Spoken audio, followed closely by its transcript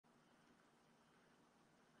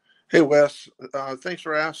Hey, Wes. Thanks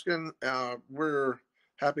for asking. We're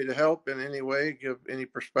happy to help in any way, give any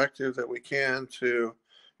perspective that we can to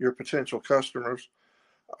your potential customers.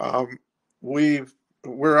 Um, we've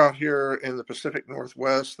we're out here in the Pacific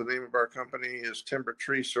Northwest. The name of our company is Timber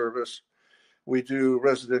Tree Service. We do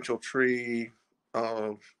residential tree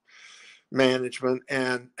uh, management,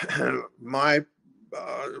 and my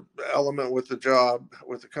uh, element with the job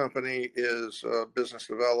with the company is business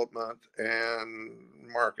development and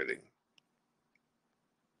marketing.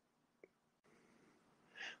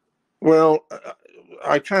 Well,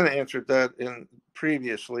 I kind of answered that in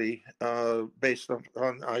previously, based on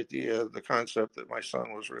the idea, the concept that my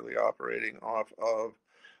son was really operating off of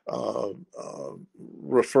uh, uh,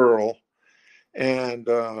 referral, and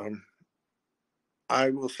I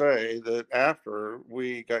will say that after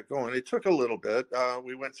we got going, it took a little bit.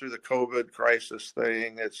 We went through the COVID crisis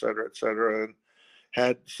thing, et cetera, and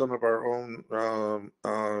had some of our own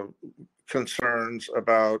concerns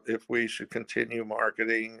about if we should continue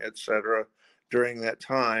marketing, et cetera, during that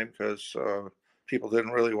time because people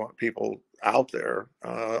didn't really want people out there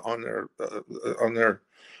on their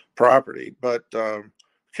property. But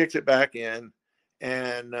kicked it back in,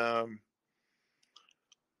 and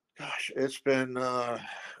gosh, it's been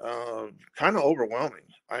kind of overwhelming.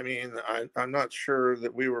 I mean, I'm not sure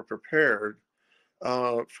that we were prepared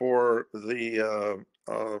for the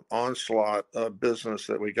onslaught of business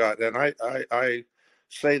that we got. And I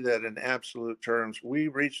say that in absolute terms. We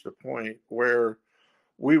reached a point where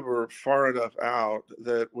we were far enough out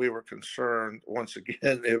that we were concerned once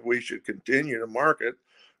again if we should continue to market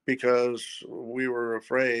because we were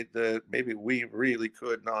afraid that maybe we really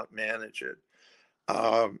could not manage it.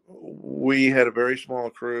 We had a very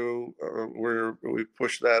small crew where we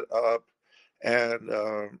pushed that up, and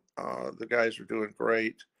the guys are doing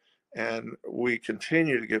great. And we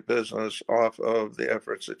continue to get business off of the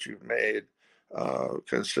efforts that you've made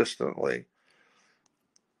consistently.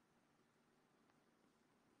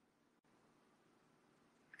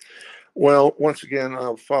 Well, once again,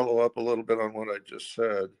 I'll follow up a little bit on what I just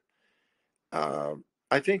said.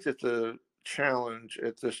 I think that the challenge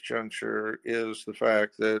at this juncture is the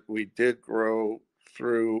fact that we did grow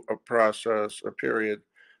through a period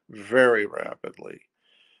very rapidly.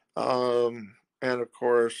 And of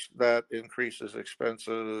course, that increases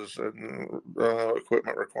expenses and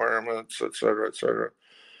equipment requirements, et cetera, et cetera.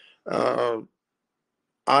 Uh,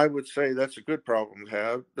 I would say that's a good problem to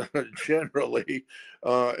have generally.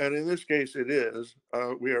 And in this case, it is.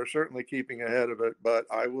 We are certainly keeping ahead of it, but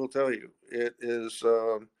I will tell you, it is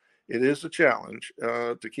a challenge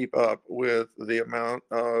to keep up with the amount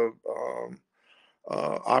of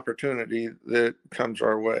opportunity that comes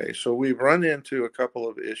our way. So we've run into a couple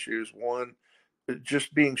of issues. One,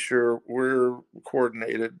 just being sure we're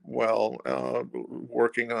coordinated well,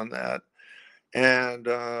 working on that. And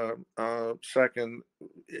second,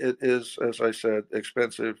 it is, as I said,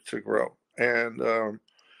 expensive to grow. And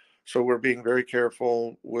so we're being very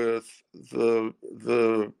careful with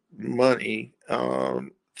the money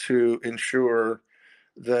to ensure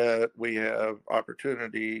that we have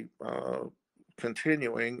opportunity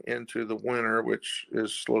continuing into the winter, which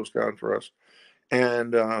is slows down for us,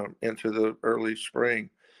 and into the early spring.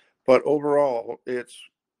 But overall, it's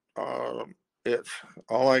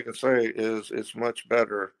all I can say is it's much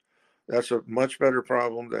better. That's a much better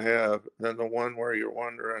problem to have than the one where you're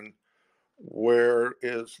wondering where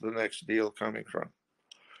is the next deal coming from.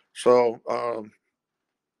 So,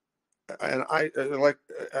 and I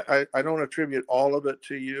don't attribute all of it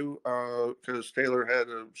to you because Taylor had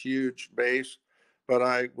a huge base, but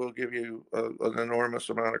I will give you an enormous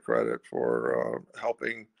amount of credit for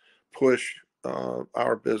helping push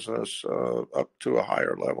our business up to a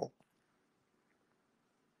higher level.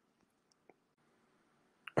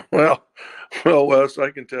 Well, well, Wes, I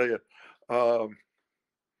can tell you, um,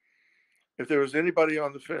 if there was anybody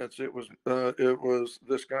on the fence, it was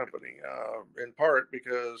this company. In part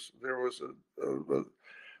because there was a,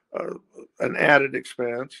 an added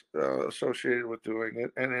expense associated with doing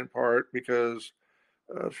it, and in part because,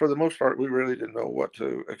 for the most part, we really didn't know what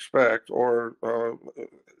to expect, or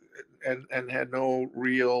and had no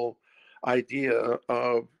real idea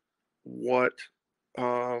of what.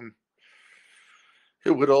 Um, it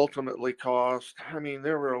would ultimately cost. I mean,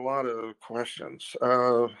 there were a lot of questions,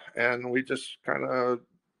 and we just kind of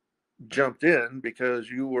jumped in because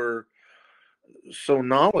you were so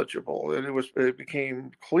knowledgeable, and it became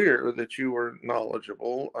clear that you were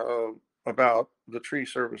knowledgeable about the tree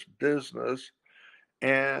service business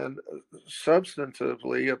and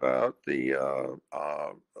substantively about the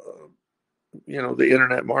the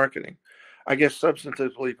internet marketing. I guess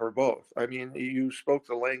substantively for both. I mean, you spoke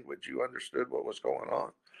the language, you understood what was going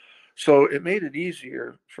on. So it made it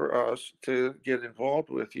easier for us to get involved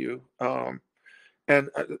with you. And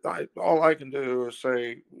all I can do is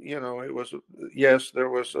say, it was, yes, there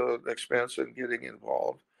was an expense in getting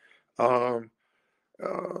involved. Um,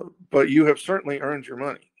 but you have certainly earned your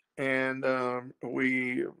money. And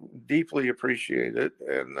we deeply appreciate it.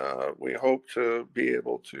 And we hope to be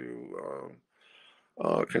able to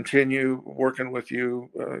continue working with you.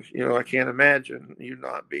 I can't imagine you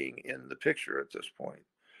not being in the picture at this point.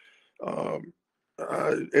 Um,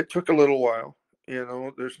 it took a little while.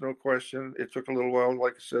 There's no question. It took a little while.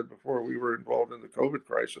 Like I said before, we were involved in the COVID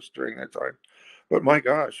crisis during that time. But my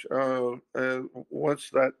gosh, once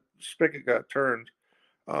that spigot got turned,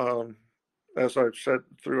 um, as I've said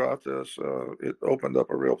throughout this, it opened up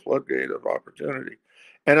a real floodgate of opportunity.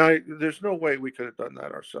 And there's no way we could have done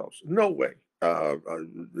that ourselves. No way.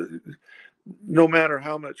 No matter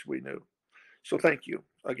how much we knew. So thank you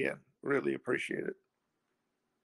again. Really appreciate it.